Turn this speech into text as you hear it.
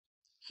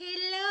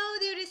Hello,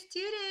 dear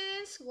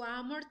students.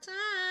 One more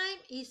time.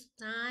 It's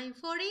time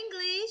for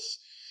English.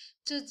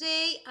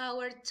 Today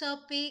our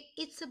topic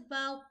is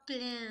about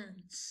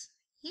plants.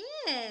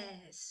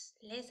 Yes,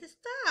 let's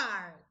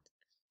start.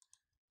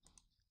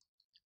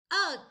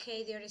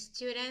 Okay, dear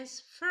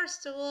students.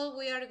 First of all,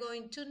 we are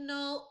going to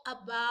know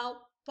about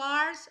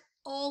parts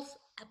of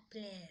a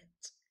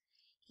plant.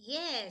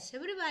 Yes,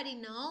 everybody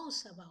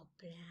knows about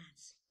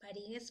plants, but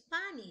in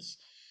Spanish.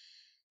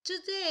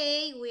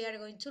 Today we are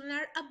going to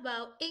learn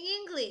about in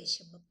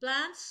English, about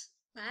plants,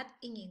 but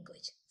in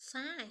English.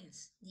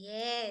 Science,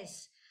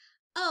 yes.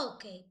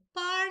 Okay,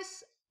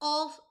 parts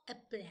of a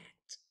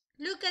plant.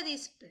 Look at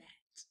this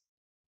plant.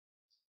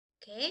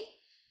 Okay?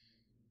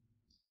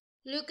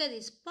 Look at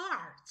these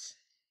parts.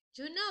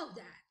 You know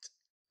that.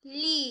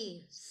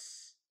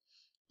 Leaves.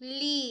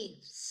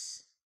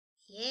 Leaves.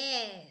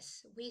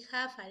 Yes, we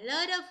have a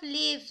lot of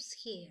leaves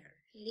here.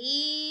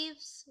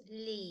 Leaves,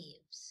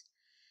 leaves.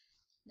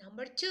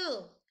 Number 2,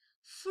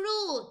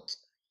 fruit.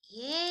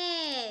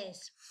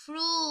 Yes,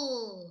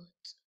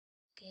 fruit.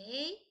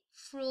 Okay,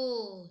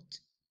 fruit.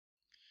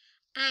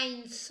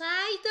 And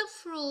inside the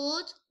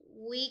fruit,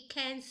 we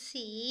can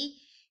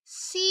see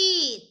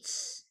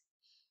seeds.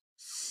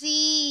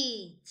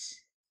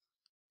 Seeds.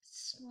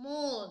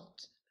 Small,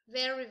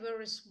 very,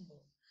 very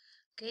small.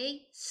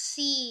 Okay,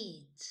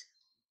 seeds.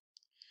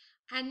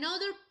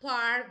 Another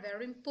part,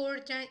 very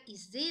important,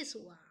 is this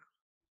one.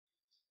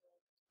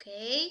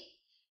 Okay,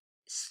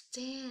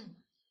 stem.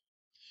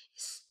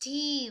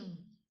 Steam.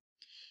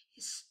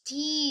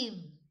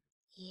 Steam.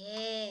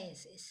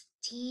 Yes,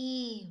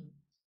 steam.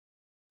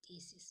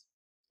 This is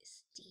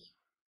steam.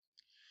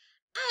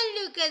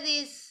 And look at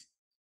this.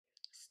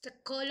 It's the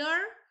color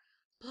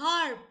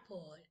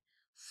purple.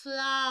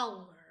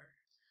 Flower.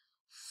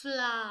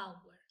 Flower.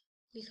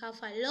 We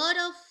have a lot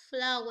of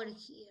flower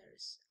here.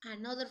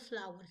 Another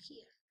flower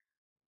here.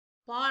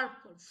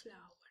 Purple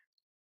flower.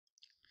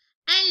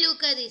 And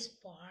look at this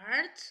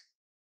part.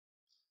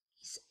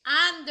 It's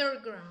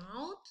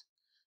underground.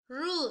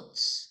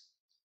 Roots.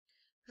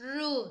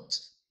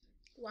 Root.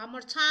 One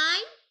more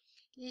time.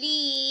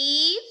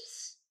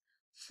 Leaves,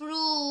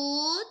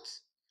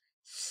 fruit,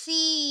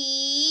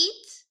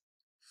 seeds,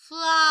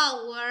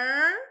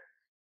 flower,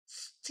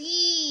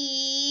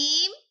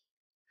 stem,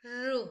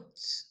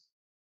 roots.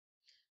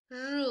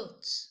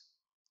 Roots.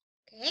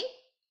 Okay,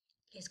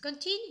 let's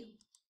continue.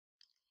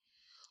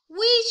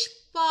 Which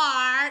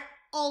part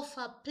of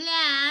a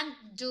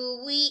plant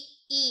do we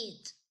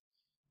eat?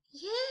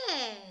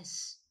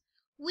 Yes,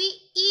 we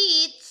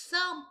eat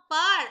some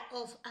part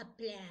of a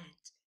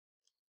plant.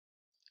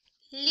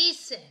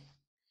 Listen,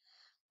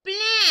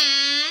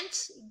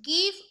 plants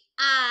give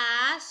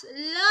us a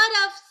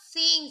lot of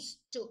things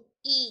to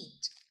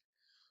eat.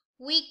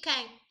 We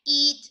can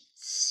eat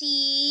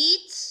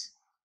seeds,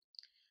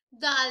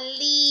 the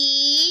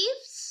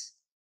leaves,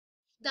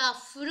 the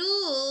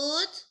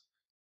fruit,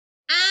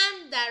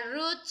 and the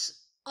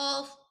roots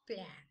of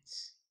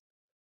plants.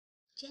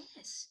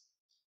 Yes.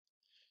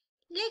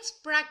 Let's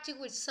practice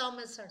with some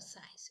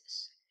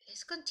exercises.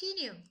 Let's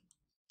continue.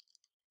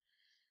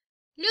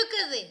 Look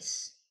at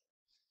this.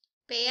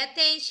 Pay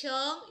attention,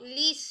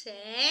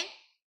 listen.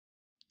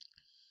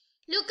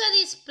 Look at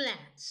these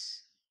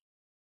plants.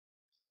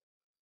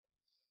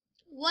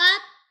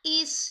 What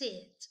is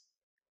it?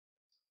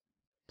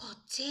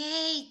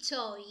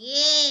 Potato,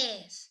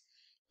 yes.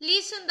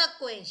 Listen the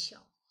question.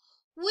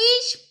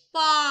 Which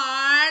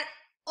part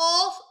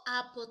of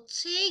a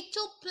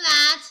potato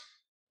plant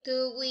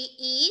do we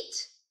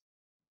eat?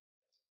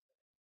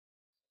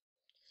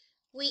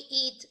 We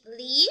eat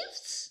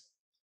leaves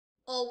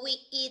or we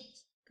eat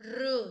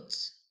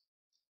roots?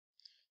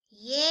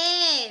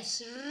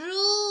 Yes,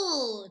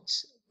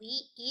 roots.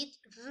 We eat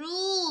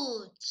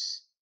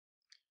roots.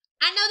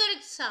 Another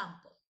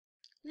example.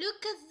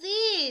 Look at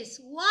this.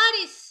 What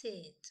is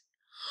it?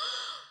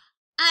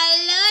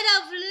 A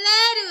lot of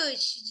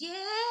lettuce.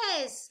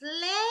 Yes,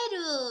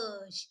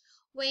 lettuce.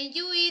 When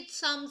you eat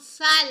some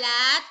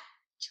salad,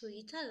 you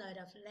eat a lot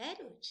of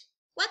lettuce.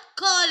 What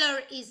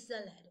color is the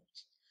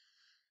lettuce?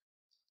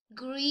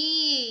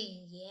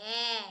 Green.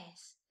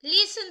 Yes.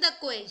 Listen the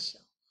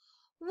question.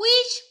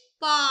 Which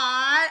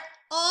part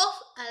of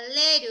a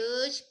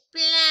lettuce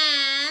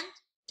plant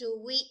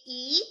do we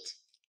eat?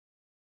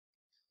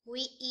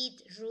 We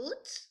eat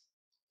roots?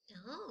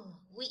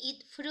 No. We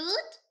eat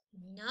fruit?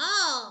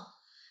 No.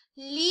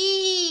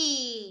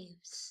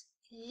 Leaves.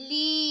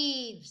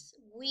 Leaves.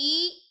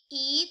 We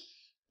eat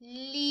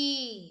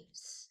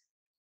leaves.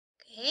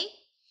 Okay,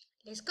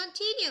 let's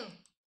continue.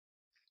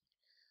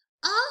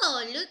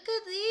 Oh, look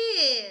at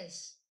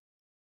this.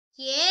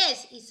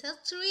 Yes, it's a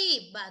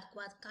tree, but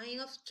what kind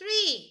of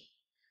tree?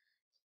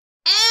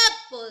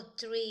 Apple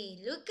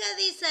tree. Look at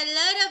this, a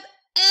lot of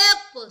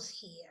apples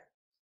here.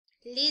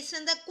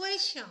 Listen the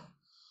question.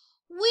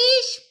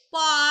 Which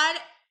part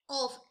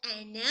of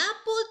an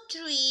apple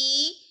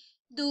tree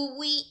do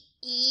we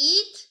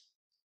eat?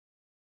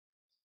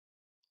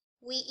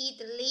 We eat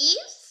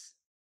leaves,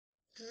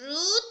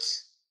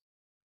 roots,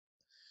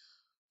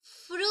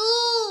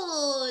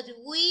 fruit.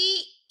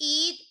 We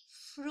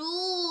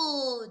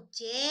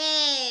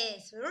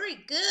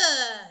Very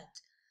good.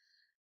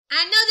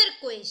 Another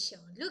question.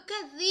 Look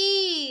at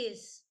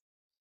this.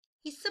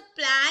 It's a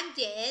plant,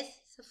 yes.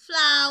 It's a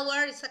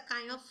flower. It's a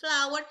kind of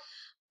flower.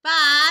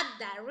 But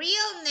the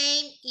real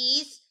name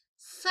is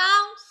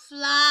sunflowers.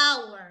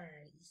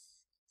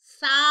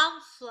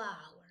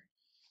 Sunflower.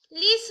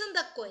 Listen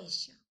the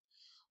question.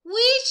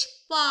 Which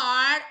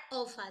part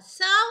of a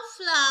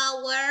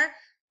sunflower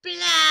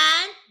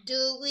plant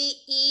do we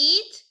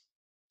eat?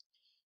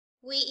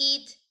 We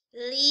eat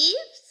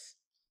leaves?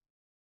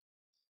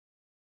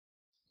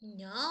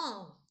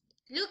 No.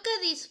 Look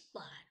at this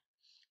part.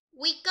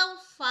 We can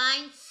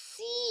find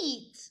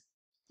seeds.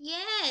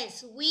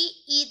 Yes, we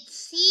eat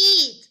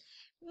seeds.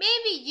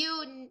 Maybe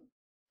you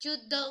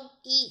don't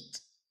eat,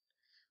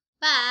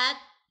 but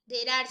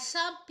there are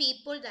some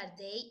people that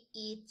they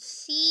eat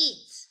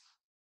seeds.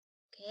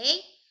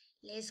 Okay,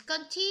 let's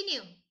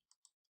continue.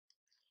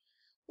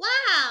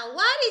 Wow,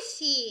 what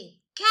is it?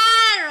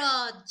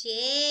 Carrot,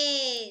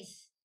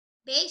 yes.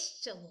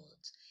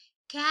 Vegetables,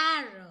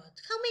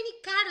 carrot. How many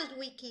carrots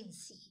we can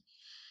see?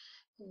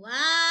 1,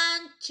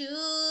 2,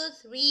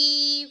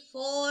 3,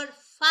 4, 5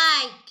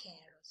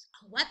 carrots.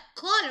 And what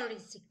color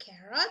is the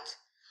carrot?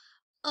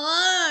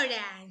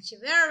 Orange.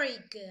 Very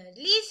good.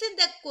 Listen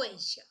the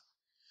question.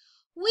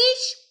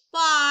 Which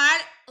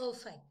part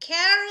of a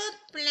carrot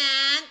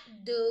plant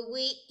do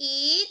we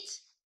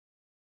eat?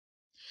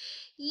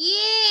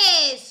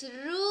 Yes,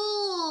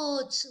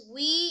 roots.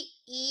 We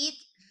eat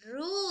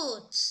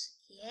roots.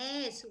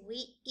 Yes,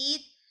 we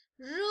eat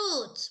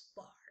roots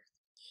part.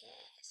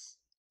 Yes.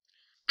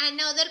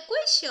 Another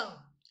question.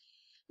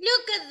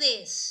 Look at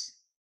this.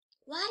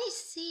 What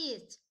is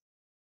it?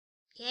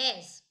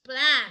 Yes,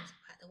 plant.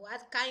 But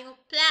what kind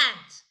of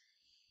plant?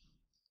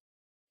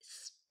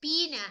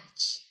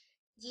 Spinach.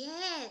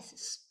 Yes,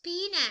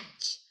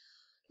 spinach.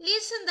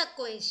 Listen the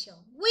question.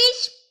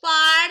 Which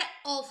part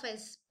of a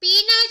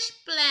spinach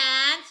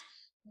plant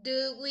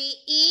do we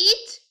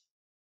eat?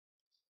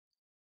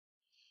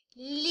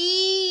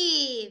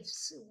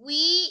 Leaves.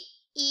 We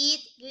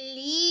eat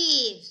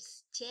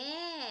leaves.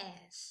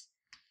 Yes.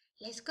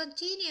 Let's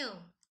continue.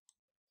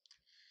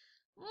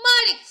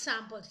 More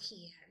examples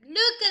here.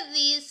 Look at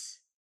this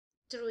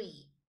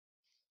tree.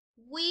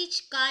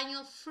 Which kind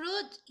of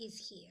fruit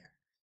is here?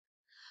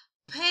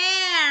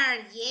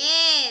 Pear.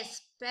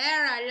 Yes,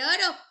 pear. A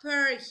lot of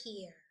pear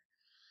here.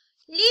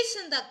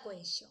 Listen the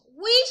question.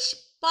 Which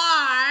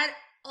part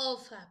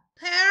of a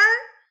pear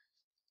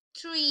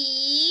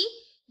tree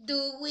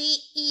do we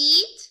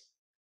eat?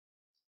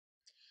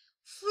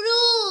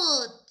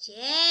 Fruit.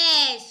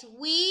 Yes,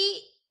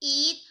 we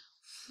eat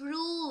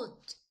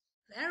fruit.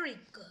 Very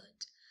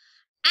good.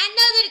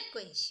 Another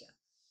question.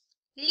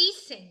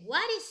 Listen,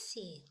 what is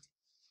it?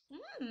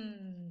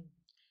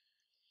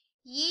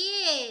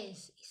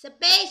 Yes, it's a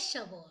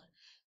vegetable.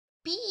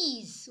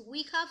 Peas.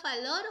 We have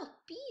a lot of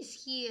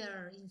peas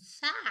here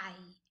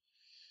inside.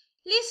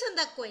 Listen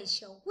the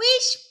question.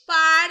 Which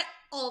part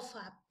of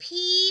a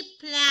pea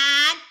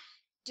plant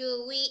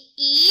do we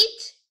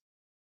eat?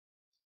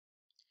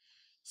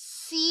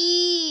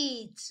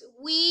 Seeds.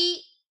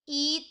 We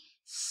eat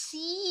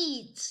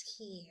seeds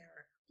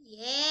here.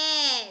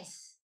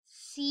 Yes,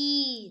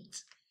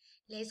 seeds.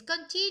 Let's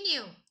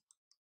continue.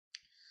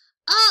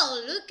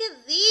 Oh, look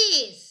at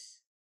this.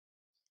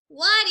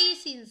 What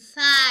is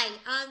inside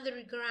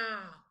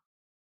underground?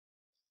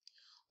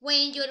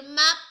 When your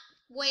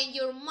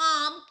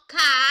mom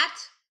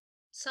cat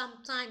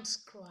sometimes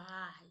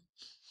cry.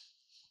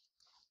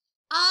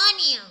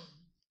 Onion.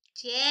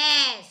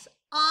 Yes,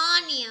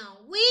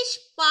 onion. Which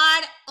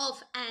part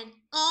of an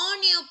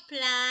onion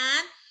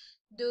plant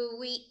do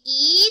we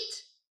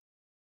eat?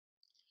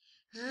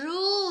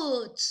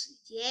 Roots.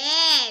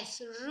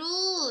 Yes,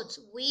 roots.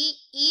 We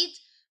eat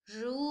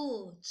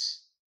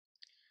roots.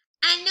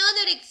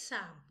 Another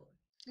example.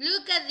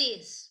 Look at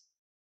this.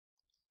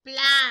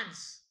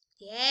 Plants.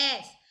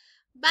 Yes,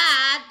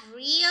 but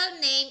real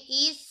name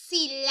is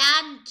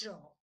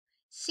cilantro.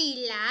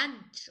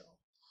 Cilantro.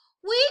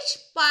 Which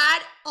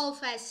part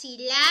of a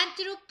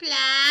cilantro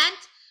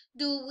plant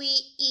do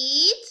we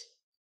eat?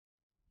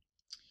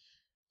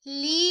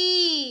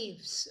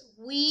 Leaves.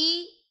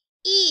 We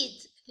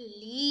eat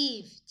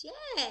leaves.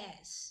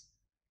 Yes.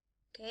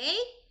 Okay,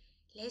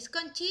 let's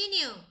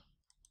continue.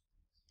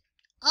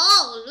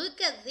 Oh,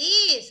 look at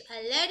this.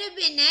 A lot of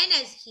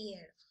bananas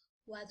here.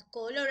 What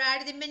color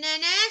are the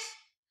bananas?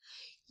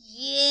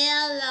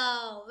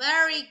 Yellow.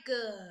 Very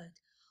good.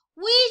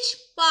 Which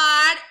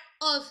part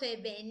of a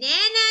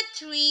banana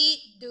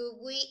tree do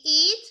we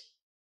eat?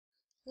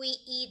 We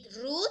eat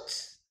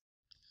roots.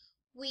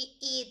 We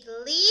eat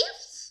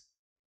leaves.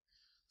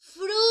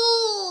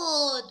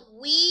 Fruit.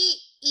 We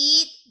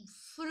eat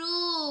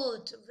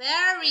fruit.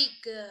 Very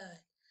good.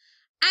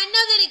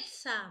 Another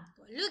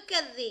example. Look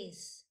at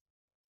this.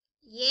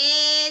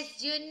 Yes,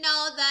 you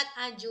know that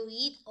and you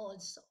eat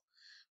also.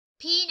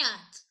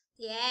 Peanut.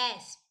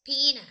 Yes,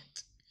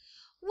 peanut.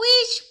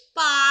 Which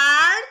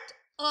part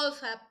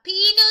of a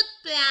peanut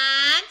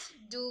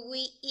plant do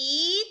we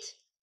eat?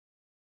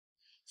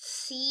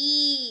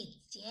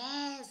 Seeds.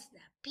 Yes, the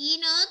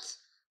peanuts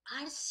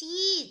are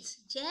seeds.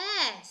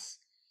 Yes.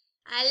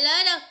 A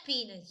lot of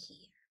peanut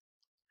here.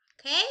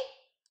 Okay?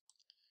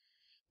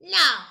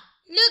 Now,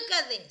 look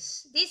at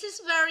this. This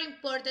is very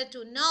important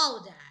to know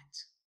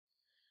that.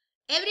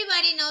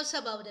 Everybody knows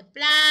about the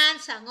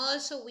plants and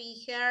also we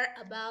hear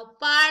about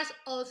parts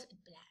of the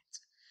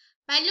plants.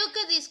 But look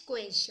at this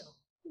question.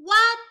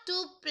 What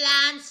do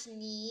plants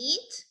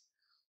need?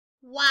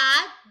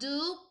 What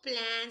do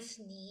plants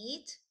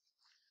need?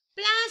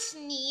 Plants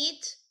need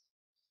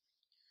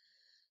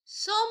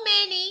so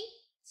many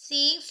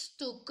things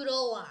to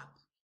grow up.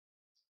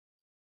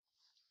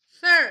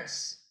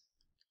 First,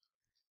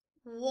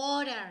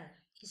 water.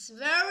 It's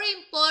very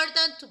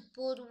important to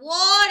put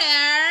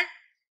water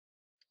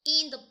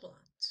in the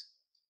plant.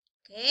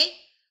 Okay?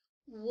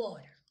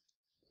 Water.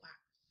 1.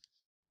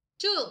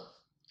 2.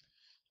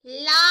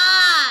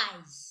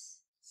 Lights.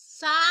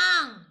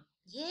 Sun.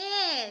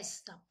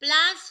 Yes, the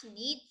plants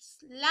need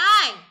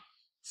light.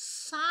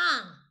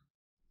 Sun.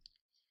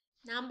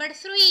 Number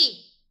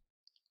 3.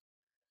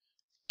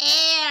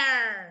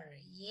 Air.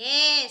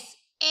 Yes,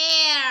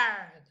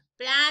 air.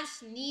 The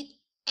plants need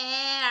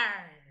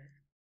air.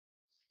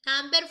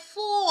 Number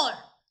 4.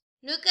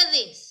 Look at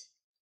this.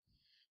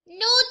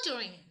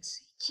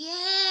 Nutrients.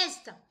 Yes,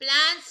 the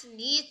plants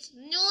need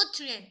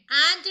nutrients.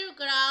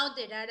 Underground,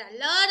 there are a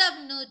lot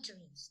of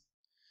nutrients.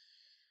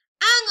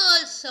 And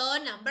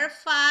also, number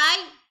 5,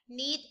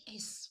 need a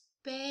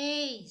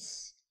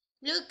space.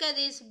 Look at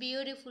these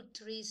beautiful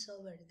trees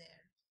over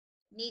there.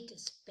 Need a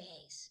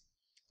space.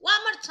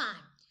 One more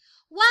time.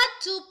 What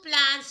do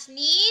plants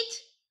need?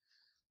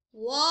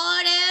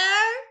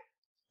 Water,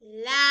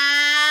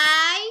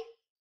 light,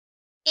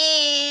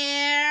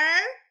 air,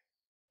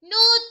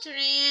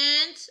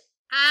 nutrients,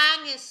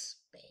 and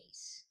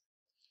space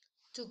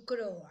to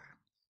grow up.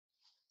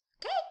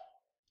 Okay?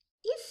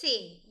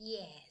 Easy?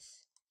 Yes.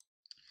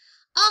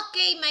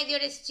 Okay, my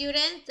dear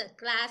students, the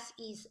class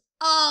is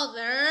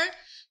over.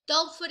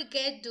 Don't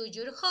forget do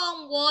your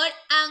homework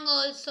and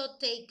also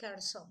take care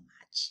so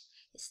much.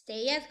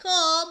 Stay at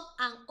home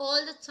and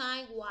all the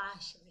time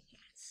wash your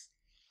hands.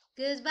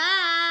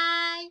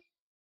 Goodbye.